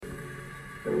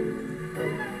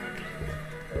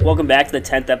Welcome back to the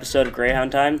 10th episode of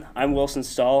Greyhound Time. I'm Wilson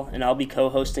Stahl, and I'll be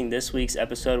co-hosting this week's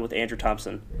episode with Andrew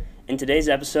Thompson. In today's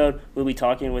episode, we'll be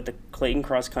talking with the Clayton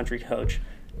cross-country coach,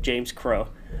 James Crow.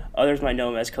 Others might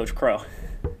know him as Coach Crow.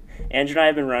 Andrew and I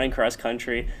have been running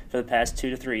cross-country for the past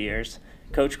 2 to 3 years.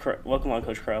 Coach Crow, welcome on,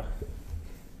 Coach Crow.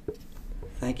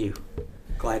 Thank you.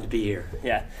 Glad to be here.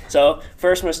 Yeah. So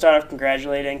first, I'm going to start off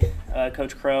congratulating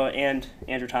Coach Crow and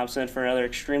Andrew Thompson for another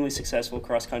extremely successful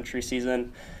cross-country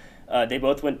season. They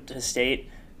both went to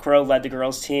state. Crow led the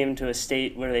girls' team to a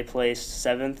state where they placed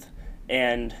 7th,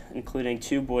 and including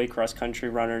 2 boy cross-country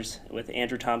runners with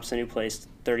Andrew Thompson, who placed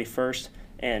 31st,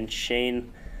 and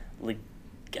Shane, I don't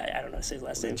know how to say his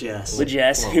last name.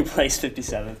 Legess, who placed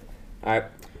 57th. All right.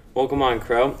 Welcome on,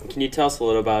 Crow. Can you tell us a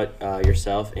little about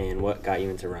yourself and what got you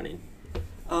into running?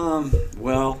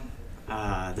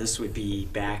 This would be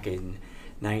back in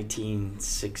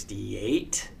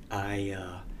 1968.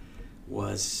 I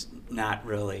was not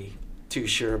really too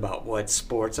sure about what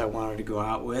sports I wanted to go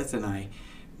out with, and I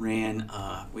ran,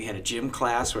 we had a gym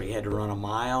class where you had to run a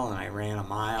mile, and I ran a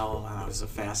mile, and I was the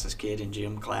fastest kid in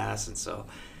gym class, and so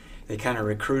they kind of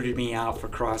recruited me out for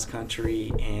cross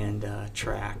country and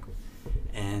track,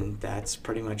 and that's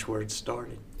pretty much where it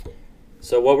started.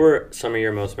 So what were some of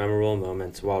your most memorable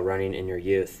moments while running in your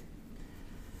youth?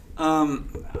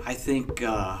 I think,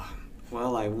 I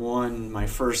won my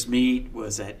first meet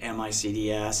was at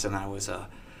MICDS, and I was a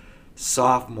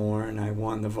sophomore, and I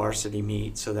won the varsity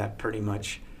meet, so that pretty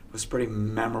much was pretty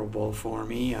memorable for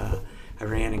me. I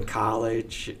ran in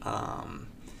college, and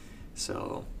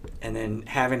then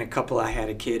having I had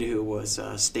a kid who was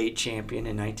a state champion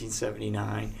in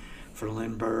 1979 for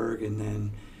Lindbergh, and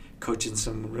then coaching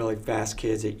some really fast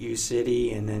kids at U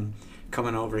City, and then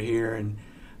coming over here and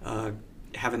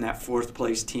having that 4th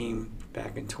place team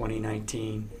back in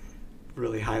 2019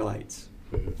 really highlights.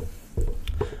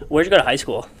 Where'd you go to high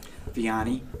school?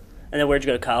 Vianney. And then where'd you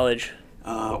go to college?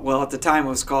 At the time it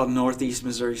was called Northeast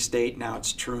Missouri State. Now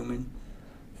it's Truman.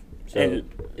 So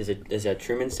is that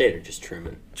Truman State or just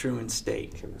Truman? Truman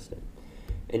State. Truman State.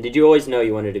 And did you always know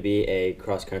you wanted to be a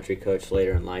cross-country coach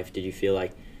later in life? Did you feel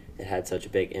like it had such a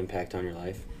big impact on your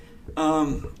life?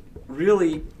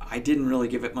 Really, I didn't really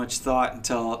give it much thought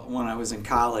until when I was in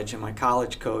college, and my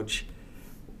college coach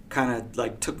kind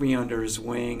of took me under his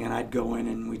wing, and I'd go in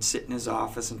and we'd sit in his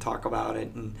office and talk about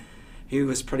it, and he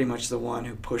was pretty much the one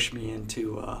who pushed me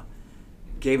into,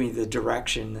 gave me the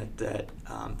direction that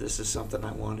this is something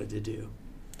I wanted to do.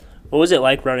 What was it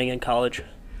like running in college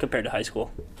compared to high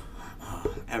school?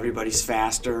 Everybody's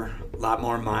faster, a lot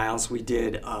more miles. We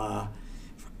did,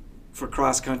 for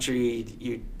cross country,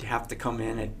 you'd have to come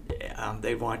in at,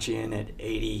 they want you in at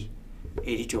 80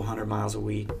 to 100 miles a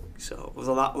week. So it was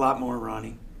a lot more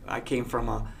running. I came from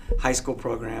a high school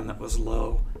program that was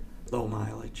low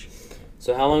mileage.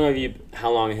 So how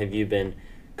long have you been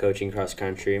coaching cross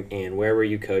country, and where were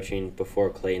you coaching before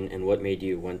Clayton, and what made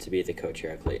you want to be the coach here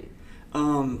at Clayton?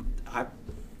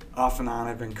 Off and on,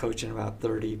 I've been coaching about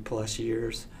 30 plus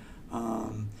years.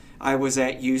 I was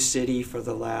at U City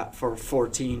for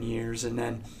 14 years, and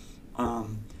then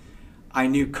I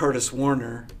knew Curtis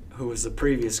Warner, who was the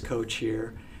previous coach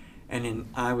here, and then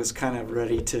I was kind of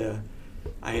ready to.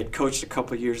 I had coached a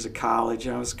couple of years of college,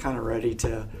 and I was kind of ready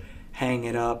to hang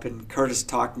it up. And Curtis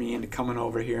talked me into coming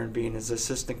over here and being his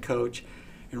assistant coach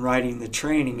and writing the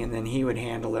training, and then he would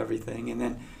handle everything. And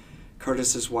then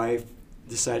Curtis's wife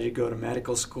decided to go to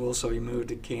medical school, so he moved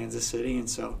to Kansas City, and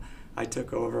so I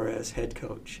took over as head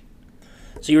coach.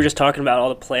 So you were just talking about all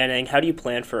the planning. How do you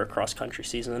plan for a cross-country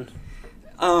season?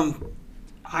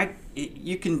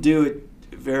 You can do it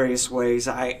various ways.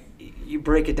 You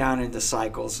break it down into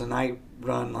cycles, and I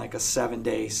run like a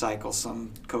 7-day cycle.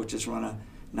 Some coaches run a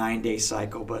 9-day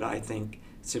cycle, but I think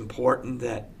it's important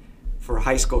that for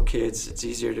high school kids, it's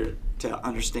easier to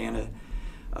understand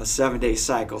a 7-day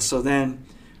cycle. So then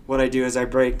what I do is I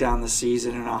break down the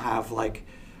season, and I'll have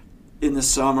in the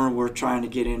summer, we're trying to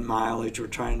get in mileage. We're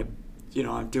trying to,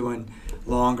 I'm doing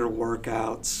longer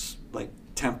workouts like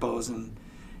tempos and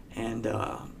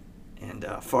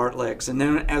fartleks. And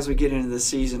then as we get into the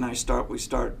season, we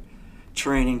start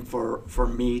training for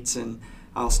meets, and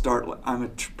I'm a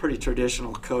pretty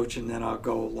traditional coach, and then I'll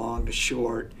go long to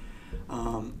short.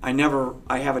 I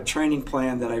have a training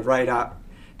plan that I write out at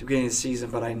the beginning of the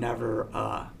season, but I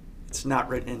never, it's not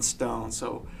written in stone,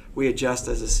 so we adjust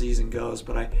as the season goes.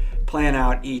 But I plan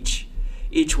out each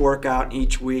workout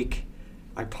each week.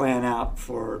 I plan out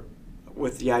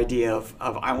with the idea of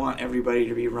I want everybody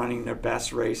to be running their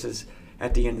best races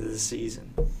at the end of the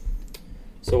season.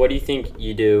 So what do you think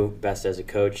you do best as a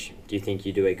coach? Do you think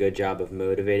you do a good job of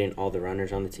motivating all the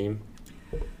runners on the team?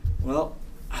 Well,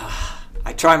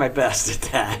 I try my best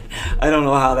at that. I don't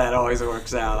know how that always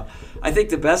works out. I think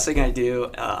the best thing I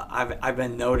do, I've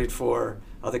been noted for,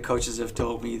 other coaches have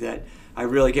told me that I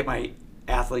really get my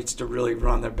athletes to really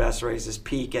run their best races,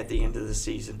 peak at the end of the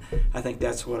season. I think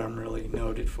that's what I'm really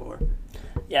noted for.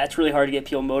 Yeah, it's really hard to get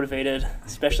people motivated,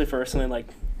 especially for something like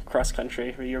cross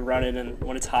country where you're running and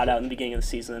when it's hot out in the beginning of the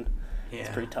season. Yeah. It's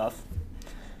pretty tough.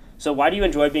 So why do you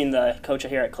enjoy being the coach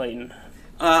here at Clayton?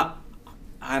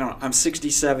 I'm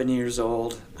 67 years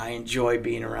old. I enjoy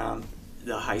being around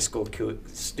the high school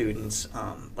students.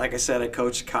 Like I said, I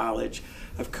coach college.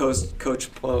 I've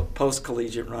coached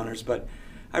post-collegiate runners, but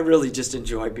I really just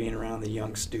enjoy being around the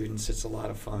young students. It's a lot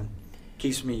of fun.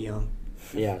 Keeps me young.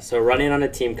 Yeah, so running on a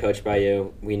team coached by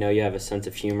you, we know you have a sense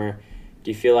of humor.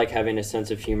 Do you feel like having a sense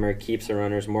of humor keeps the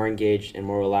runners more engaged and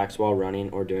more relaxed while running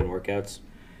or doing workouts?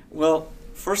 Well,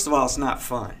 first of all, it's not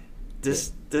fun.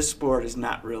 This sport is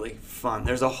not really fun.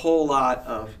 There's a whole lot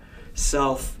of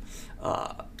self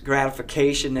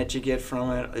gratification that you get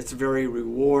from it. It's very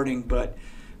rewarding, but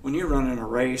when you're running a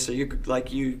race, or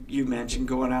like you mentioned,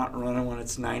 going out and running when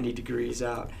it's 90 degrees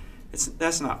out,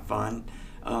 that's not fun.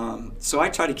 So I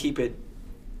try to keep it.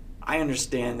 I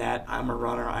understand that. I'm a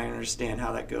runner. I understand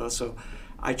how that goes. So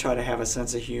I try to have a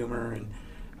sense of humor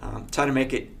and try to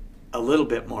make it a little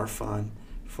bit more fun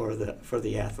for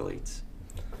the athletes.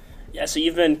 Yeah, so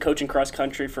you've been coaching cross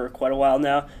country for quite a while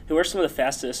now. Who are some of the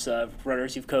fastest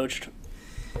runners you've coached?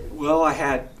 Well, I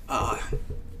had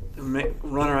the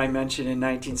runner I mentioned in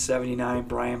 1979,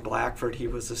 Brian Blackford. He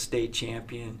was a state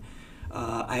champion.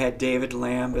 I had David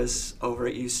Lambus over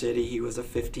at U City. He was a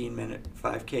 15-minute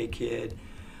 5K kid.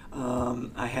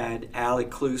 I had Allie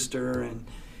Klooster and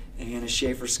Anna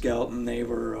Schaefer-Skelton. They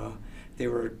were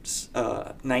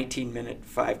 19-minute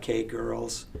 5K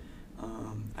girls.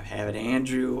 I have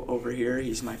Andrew over here.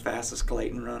 He's my fastest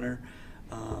Clayton runner.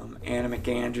 Anna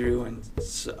McAndrew and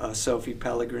Sophie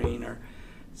Pellegrin are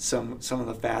some of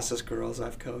the fastest girls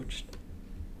I've coached.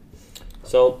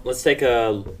 So let's take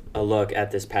a look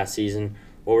at this past season.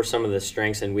 What were some of the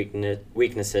strengths and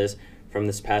weaknesses from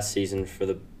this past season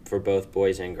for both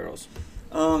boys and girls?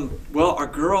 Well, our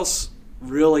girls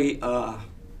really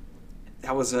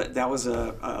that was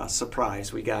a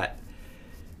surprise. We got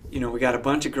a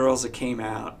bunch of girls that came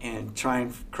out and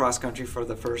trying cross country for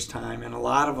the first time, and a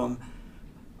lot of them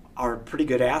are pretty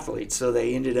good athletes, so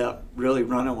they ended up really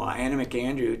running well. Anna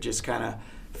McAndrew just kind of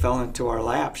fell into our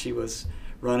lap. She was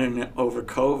running over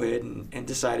COVID and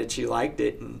decided she liked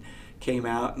it and came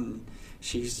out, and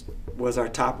she was our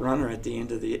top runner at the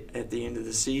end of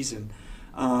the season.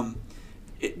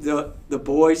 The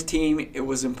boys team, it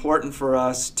was important for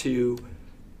us to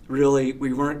really,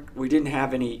 we didn't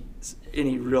have any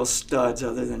real studs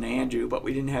other than Andrew, but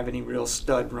we didn't have any real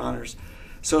stud runners,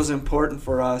 so it was important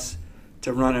for us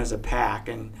to run as a pack,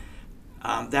 and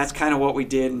that's kind of what we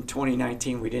did in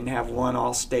 2019. We didn't have one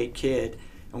all-state kid,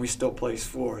 and we still placed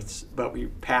fourth, but we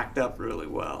packed up really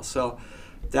well. So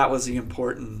that was the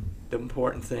important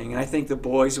thing. And I think the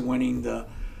boys winning the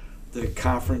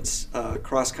conference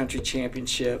cross-country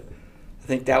championship, I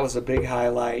think that was a big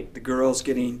highlight. The girls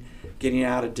getting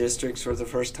out of districts for the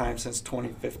first time since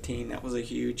 2015, that was a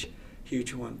huge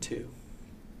one too.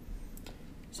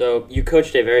 So you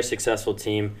coached a very successful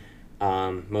team,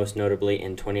 most notably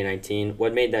in 2019.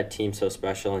 What made that team so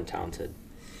special and talented?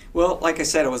 Well, like I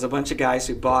said, it was a bunch of guys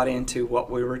who bought into what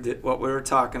we were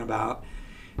talking about.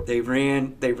 They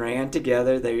ran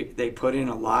together. They put in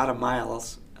a lot of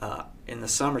miles in the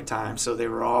summertime, so they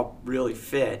were all really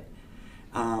fit.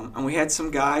 And we had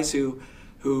some guys who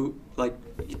like,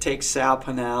 you take Sal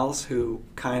Pennells, who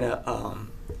kind of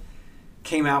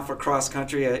came out for cross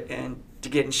country and to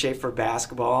get in shape for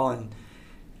basketball, and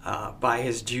by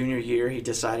his junior year, he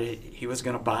decided he was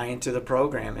going to buy into the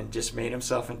program and just made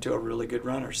himself into a really good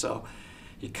runner. So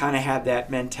you kind of had that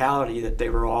mentality that they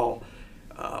were all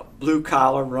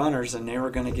blue-collar runners, and they were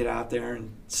going to get out there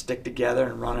and stick together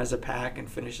and run as a pack and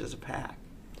finish as a pack.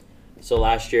 So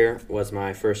last year was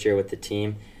my first year with the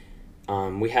team.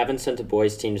 We haven't sent a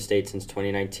boys team to state since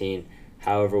 2019.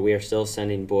 However, we are still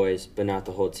sending boys, but not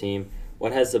the whole team.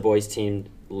 What has the boys team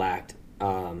lacked?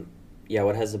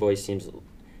 What has the boys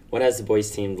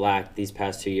team lacked these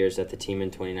past 2 years that the team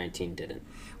in 2019 didn't?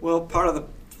 Well, part of the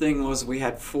thing was we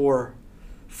had four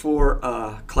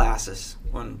classes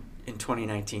in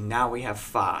 2019. Now we have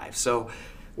 5. So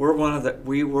we were one of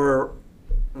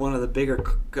the bigger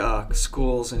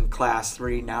schools in Class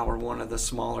 3. Now we're one of the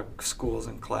smaller schools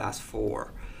in Class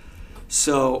 4.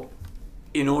 So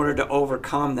in order to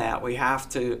overcome that,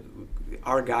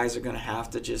 our guys are going to have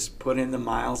to just put in the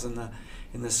miles in the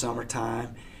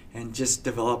summertime and just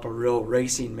develop a real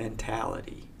racing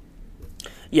mentality.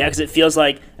 Yeah, because it feels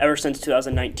like ever since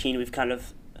 2019 we've kind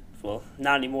of, well,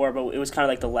 not anymore, but it was kind of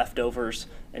like the leftovers,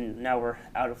 and now we're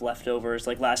out of leftovers.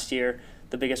 Like last year,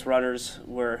 the biggest runners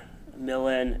were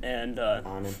Millen and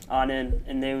Anand,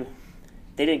 and they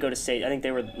didn't go to state. I think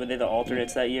were they the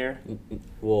alternates that year?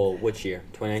 Well, which year?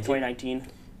 2019? 2019.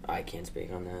 I can't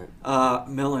speak on that.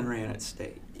 Millen ran at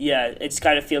state. Yeah, it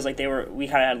kind of feels like we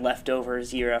kind of had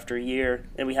leftovers year after year,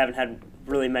 and we haven't had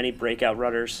really many breakout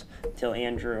runners until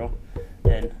Andrew.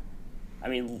 And, I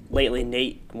mean, lately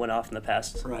Nate went off in the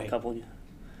past couple. I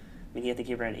mean, I think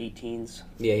he ran 18s.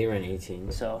 Yeah, he ran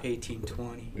 18. So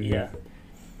 18-20. Yeah.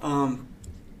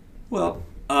 Well,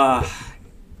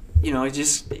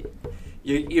 just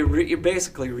you're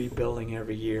basically rebuilding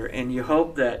every year, and you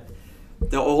hope that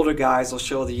the older guys will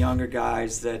show the younger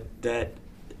guys that the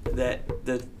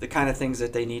kind of things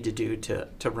that they need to do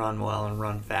to run well and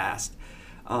run fast.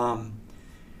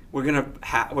 We're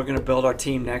gonna build our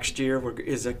team next year.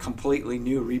 Is a completely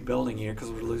new rebuilding year because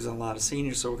we're losing a lot of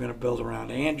seniors. So we're gonna build around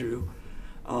Andrew,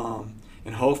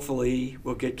 and hopefully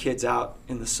we'll get kids out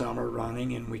in the summer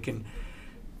running, and we can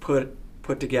put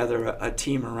together a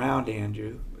team around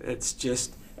Andrew. It's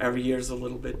just every year is a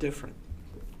little bit different.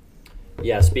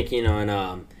 Yeah, speaking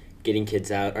on getting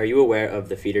kids out, are you aware of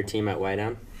the feeder team at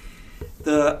Wydown?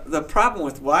 The problem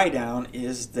with Wydown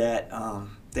is that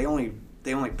they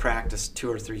only practice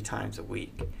 2 or 3 times a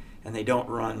week, and they don't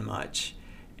run much.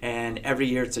 And every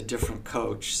year it's a different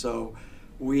coach. So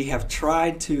we have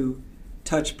tried to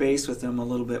touch base with them a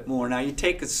little bit more. Now you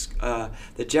take the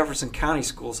Jefferson County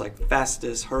schools like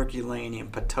Festus, Herculaneum,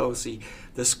 Potosi,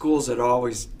 the schools that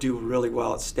always do really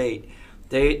well at state.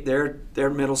 Their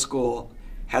middle school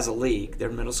has a league. Their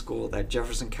middle school, that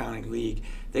Jefferson County League,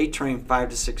 they train 5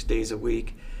 to 6 days a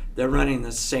week. They're running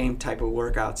the same type of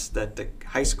workouts that the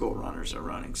high school runners are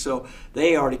running. So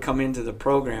they already come into the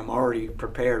program already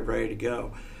prepared, ready to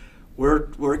go.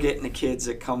 We're getting the kids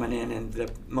that coming in, and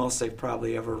the most they've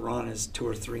probably ever run is 2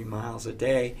 or 3 miles a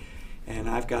day, and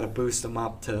I've got to boost them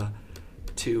up to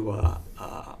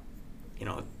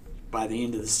by the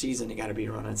end of the season they got to be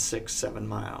running 6-7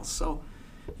 miles. So,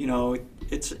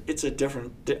 it's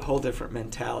a whole different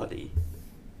mentality.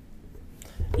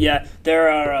 Yeah, there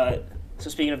are. So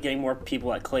speaking of getting more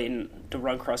people at Clayton to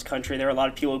run cross country, there are a lot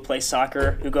of people who play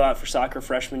soccer who go out for soccer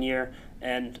freshman year,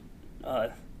 and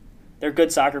they're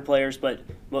good soccer players, but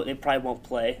they probably won't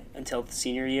play until the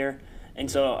senior year. And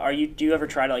so, do you ever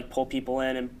try to pull people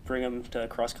in and bring them to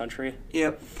cross country?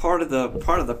 Yeah, part of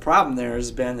the problem there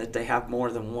has been that they have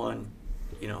more than one.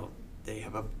 They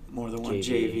have more than one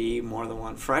JV, more than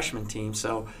one freshman team.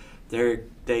 So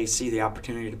they see the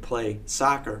opportunity to play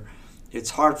soccer. It's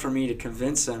hard for me to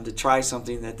convince them to try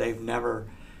something that they've never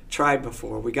tried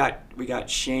before. We got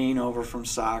Shane over from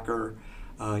soccer.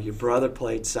 Your brother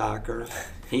played soccer.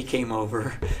 He came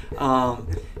over.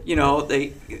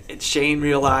 Shane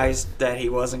realized that he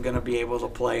wasn't going to be able to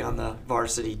play on the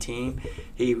varsity team.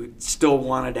 He still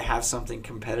wanted to have something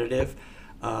competitive.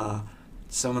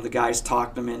 Some of the guys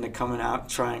talked him into coming out and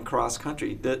trying cross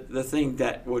country. The thing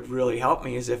that would really help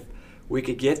me is if we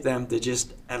could get them to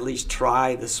just at least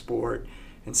try the sport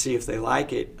and see if they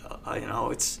like it.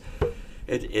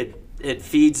 It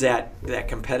feeds that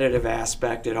competitive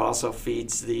aspect. It also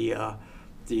feeds the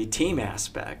team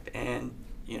aspect, and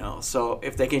so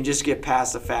if they can just get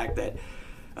past the fact that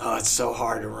it's so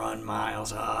hard to run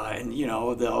miles, and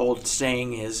the old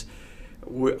saying is,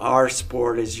 our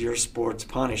sport is your sport's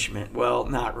punishment. Well,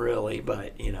 not really,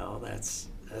 but that's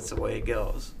the way it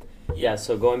goes. Yeah.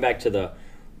 So going back to the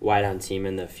Wydown team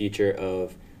and the future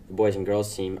of the boys and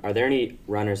girls team, are there any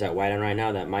runners at Wydown right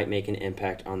now that might make an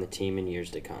impact on the team in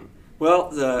years to come? Well,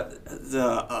 there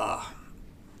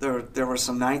were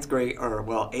some 8th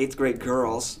grade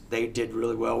girls. They did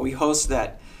really well. We host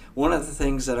that. One of the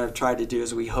things that I've tried to do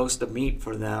is we host a meet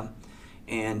for them,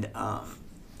 and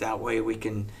that way we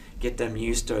can get them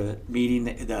used to meeting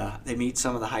they meet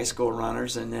some of the high school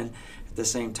runners, and then at the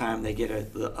same time they get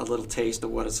a little taste of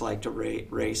what it's like to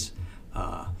race.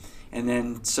 And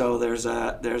then so there's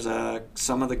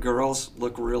some of the girls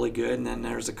look really good, and then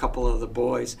there's a couple of the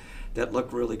boys that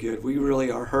look really good. We really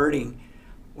are hurting.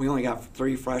 We only got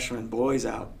 3 freshman boys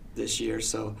out this year,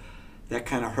 so that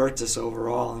kind of hurts us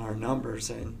overall in our numbers,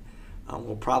 and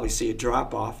we'll probably see a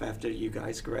drop-off after you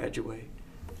guys graduate.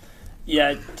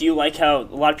 Yeah, do you like how a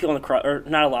lot of people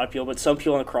not a lot of people, but some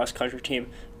people on the cross-country team,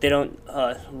 they don't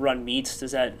run meets?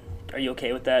 Are you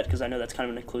okay with that? Because I know that's kind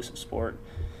of an inclusive sport.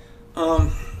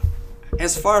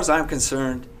 As far as I'm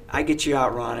concerned, I get you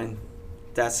out running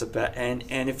that's the best.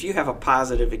 And if you have a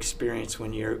positive experience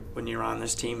when you're on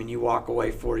this team and you walk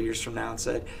away 4 years from now and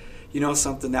said, you know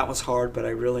something, that was hard, but I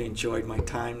really enjoyed my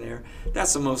time there.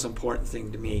 That's the most important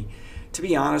thing to me. To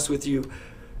be honest with you,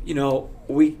 you know,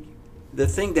 the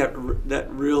thing that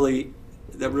really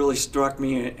struck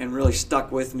me and really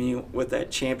stuck with me with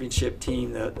that championship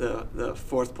team, the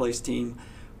fourth place team,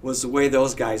 was the way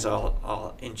those guys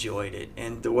all enjoyed it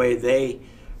and the way they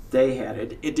had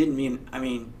it. It didn't mean, I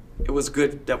mean, it was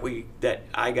good that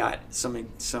I got some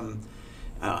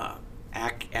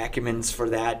acumens for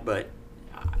that, but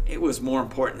it was more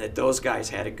important that those guys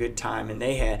had a good time and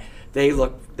they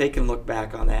can look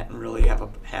back on that and really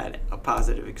had a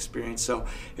positive experience. So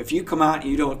if you come out and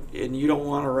you don't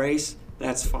want to race,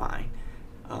 that's fine.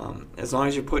 As long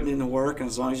as you're putting in the work and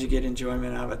as long as you get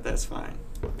enjoyment out of it, that's fine.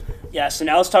 Yeah, so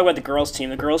now let's talk about the girls'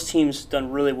 team. The girls' team's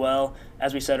done really well.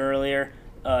 As we said earlier,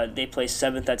 they placed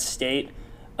 7th at state.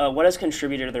 What has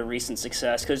contributed to their recent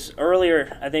success? Because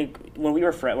earlier, I think when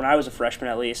I was a freshman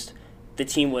at least, the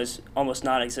team was almost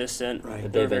non-existent.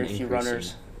 Right. There were very few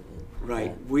runners.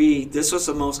 Right. This was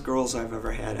the most girls I've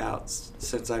ever had out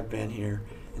since I've been here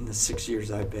in the 6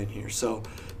 years I've been here. So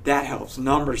that helps.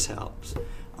 Numbers helps.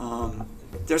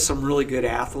 There's some really good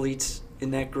athletes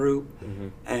in that group,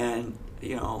 and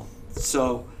you know,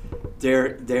 so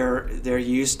they're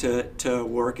used to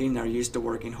working. They're used to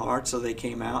working hard. So they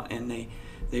came out and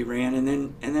they ran,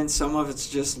 and then some of it's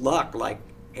just luck, like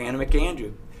Anna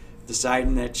McAndrew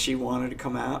deciding that she wanted to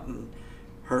come out, and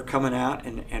her coming out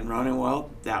and running well.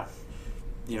 That,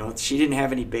 you know, she didn't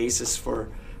have any basis for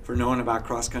knowing about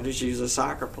cross country. She was a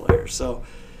soccer player. So,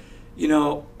 you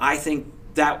know, I think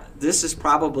that this is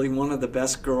probably one of the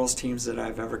best girls teams that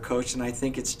I've ever coached, and I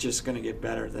think it's just going to get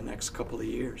better the next couple of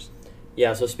years.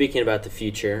 Yeah, so speaking about the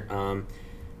future,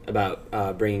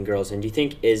 about bringing girls in, do you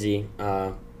think Izzy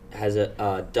does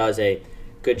a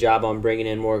good job on bringing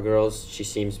in more girls? She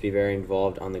seems to be very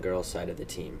involved on the girls' side of the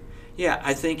team. Yeah,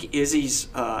 I think Izzy's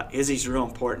real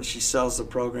important. She sells the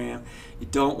program. You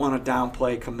don't want to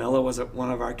downplay. Camilla was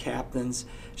one of our captains.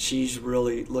 She's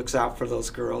really looks out for those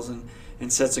girls and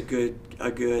sets a good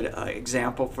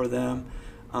example for them.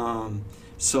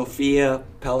 Sophia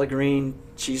Pellegrin,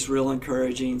 she's real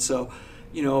encouraging. So,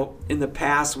 you know, in the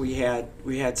past we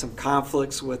had some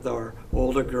conflicts with our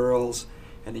older girls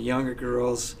and the younger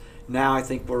girls. Now I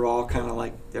think we're all kind of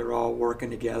like they're all working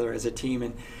together as a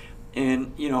team.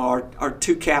 And you know, our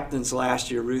two captains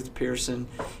last year, Ruth Pearson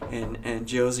and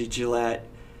Josie Gillette,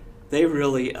 they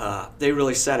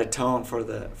really set a tone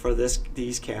for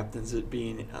these captains at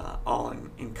being all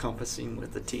encompassing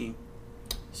with the team.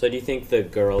 So do you think the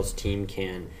girls team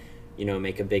can, you know,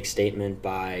 make a big statement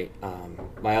by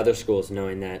other schools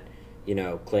knowing that, you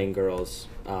know, Clayton girls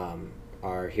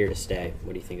are here to stay?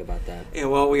 What do you think about that? Yeah,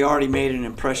 well, we already made an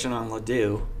impression on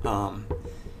Ladue.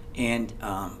 And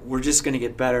we're just going to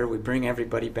get better. We bring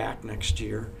everybody back next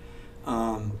year.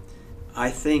 I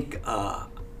think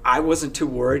I wasn't too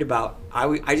worried about.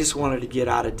 I just wanted to get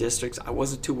out of districts. I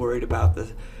wasn't too worried about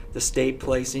the state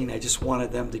placing. I just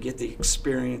wanted them to get the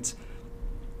experience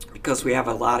because we have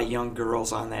a lot of young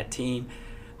girls on that team.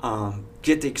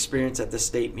 Get the experience at the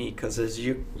state meet because, as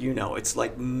you know, it's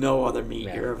like no other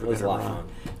meet you're ever going to run.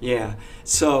 Yeah.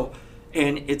 So,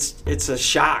 and it's a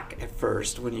shock at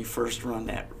first when you first run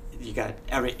that.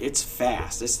 It's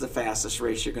fast. It's the fastest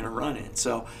race you're going to run in.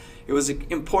 So it was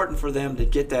important for them to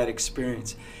get that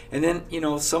experience. And then, you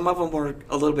know, some of them were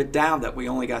a little bit down that we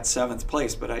only got 7th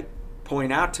place. But I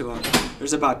point out to them,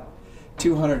 there's about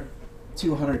 200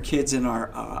 kids in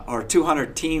our, or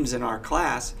 200 teams in our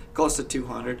class, close to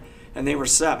 200, and they were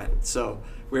 7th. So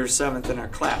we were 7th in our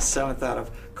class, 7th out of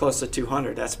close to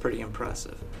 200. That's pretty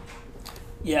impressive.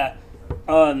 Yeah.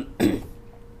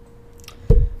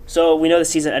 So we know the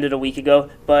season ended a week ago,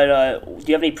 but do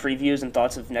you have any previews and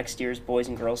thoughts of next year's boys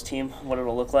and girls team, what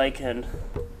it'll look like? And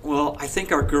well, I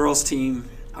think our girls team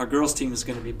is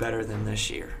going to be better than this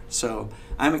year. So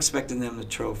I'm expecting them the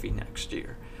trophy next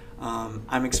year.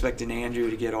 I'm expecting Andrew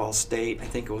to get all state. I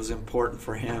think it was important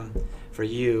for him, for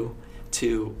you,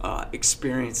 to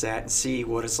experience that and see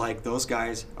what it's like. Those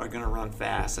guys are going to run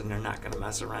fast and they're not going to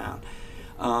mess around.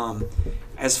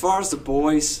 As far as the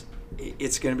boys,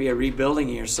 it's going to be a rebuilding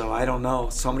year, so I don't know.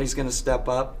 Somebody's going to step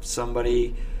up.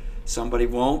 Somebody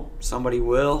won't. Somebody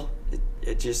will.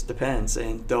 It just depends.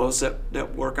 And those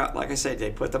that work out, like I said,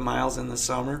 they put the miles in the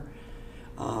summer.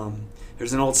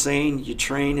 There's an old saying, you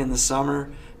train in the summer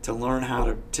to learn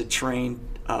how to train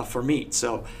for meet.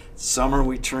 So summer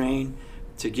we train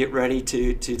to get ready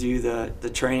to do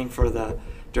the training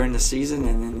during the season,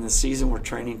 and in the season we're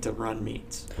training to run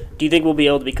meets. Do you think we'll be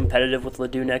able to be competitive with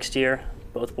Ladue next year?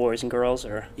 both boys and girls?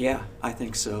 Or Yeah, I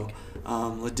think so.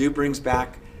 Ladue brings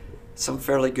back some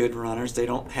fairly good runners. They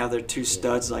don't have their two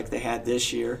studs like they had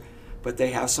this year, but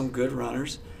they have some good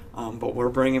runners. But we're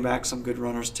bringing back some good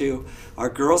runners too. Our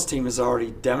girls team has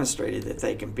already demonstrated that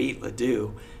they can beat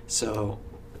Ladue, so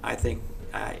I think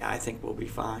we'll be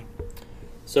fine.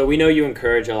 So we know you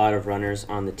encourage a lot of runners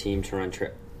on the team to run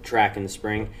track in the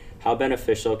spring. How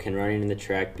beneficial can running in the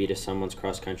track be to someone's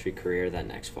cross-country career that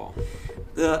next fall?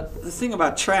 The thing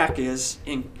about track is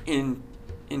in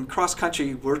cross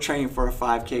country we're training for a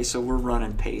 5K, so we're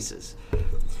running paces.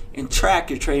 In track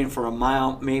you're training for a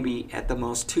mile, maybe at the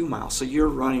most 2 miles, so you're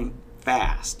running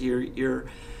fast. You're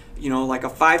like a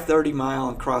 5:30 mile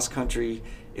in cross country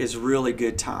is really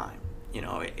good time.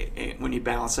 When you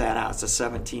balance that out, it's a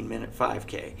 17-minute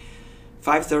 5K.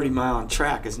 5:30 mile on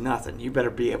track is nothing. You better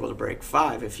be able to break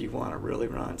 5 if you want to really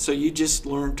run. So you just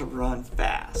learn to run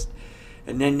fast.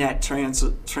 And then that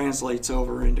translates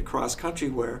over into cross country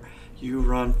where you'll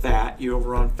run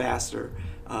faster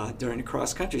during the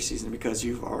cross country season because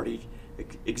you've already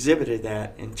exhibited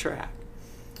that in track.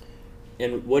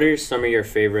 And what are some of your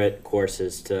favorite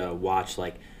courses to watch,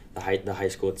 like the high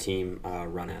school team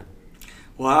run at?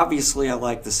 Well, obviously I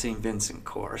like the St. Vincent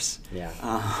course. Yeah.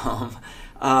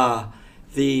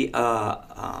 The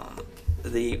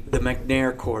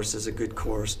McNair course is a good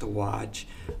course to watch.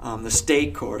 The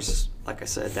state course, like I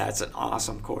said, that's an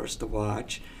awesome course to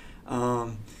watch.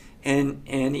 And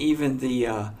even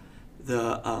the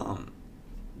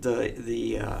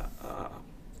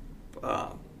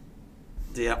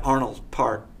Arnold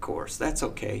Park course, that's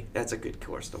okay. That's a good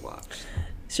course to watch.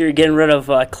 so you're getting rid of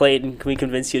Clayton. Can we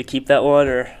convince you to keep that one,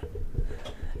 or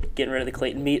getting rid of the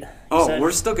Clayton meet?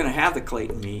 We're still going to have the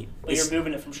Clayton meet. But you're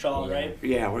moving it from Shaw, right?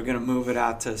 Yeah, we're going to move it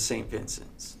out to St.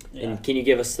 Vincent's. Yeah. And can you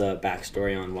give us the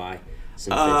backstory on why?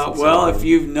 Well, if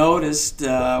you've noticed,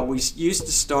 we used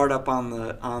to start up on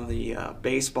the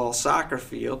baseball soccer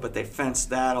field, but they fenced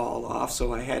that all off,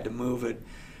 so I had to move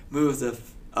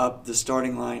the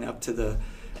starting line up to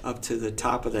the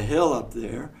top of the hill up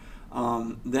there.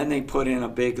 Then they put in a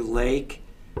big lake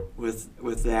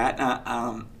with that.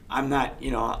 I'm not,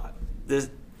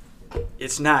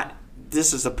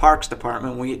 this is the Parks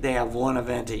Department. They have one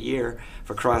event a year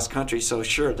for cross country, so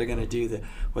sure they're going to do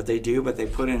what they do, but they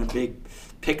put in a big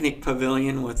picnic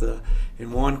pavilion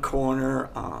in one corner.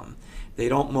 They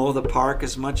don't mow the park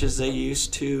as much as they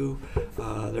used to.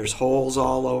 There's holes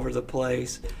all over the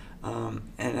place, and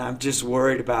I'm just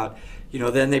worried about,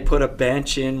 then they put a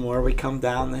bench in where we come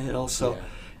down the hill, so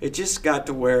it just got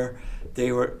to where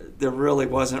there really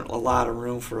wasn't a lot of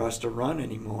room for us to run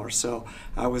anymore. So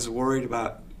I was worried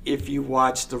about, if you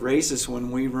watch the races when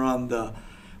we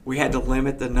we had to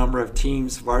limit the number of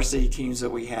teams, varsity teams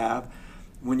that we have.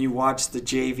 When you watch the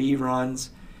JV runs,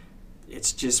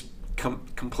 it's just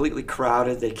completely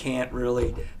crowded. They can't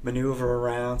really maneuver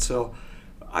around. So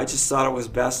I just thought it was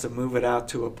best to move it out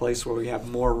to a place where we have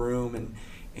more room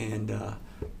and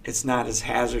it's not as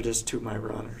hazardous to my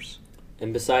runners.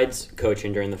 And besides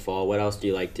coaching during the fall, what else do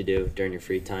you like to do during your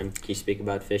free time? Can you speak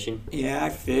about fishing? Yeah,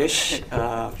 I fish.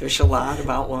 Fish a lot,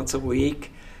 about once a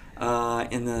week.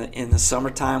 In the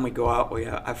summertime, we go out.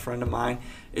 A friend of mine.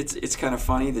 It's kind of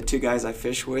funny. The two guys I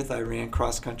fish with, I ran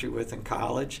cross country with in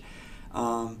college.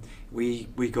 We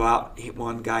go out.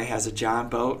 One guy has a john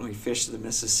boat, and we fish the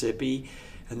Mississippi.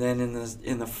 And then in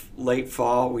the late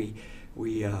fall, we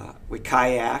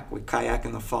kayak. We kayak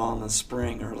in the fall and the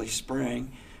spring, early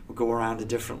spring. We'll go around to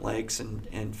different lakes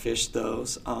and fish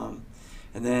those. And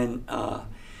then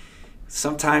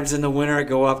sometimes in the winter I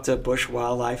go up to Bush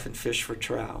Wildlife and fish for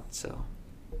trout. So.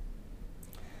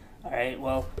 All right.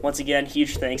 Well, once again,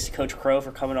 huge thanks to Coach Crow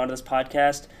for coming on to this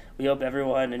podcast. We hope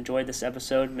everyone enjoyed this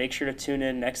episode. Make sure to tune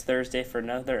in next Thursday for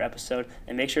another episode,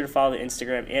 and make sure to follow the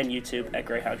Instagram and YouTube at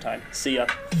Greyhound Time. See ya.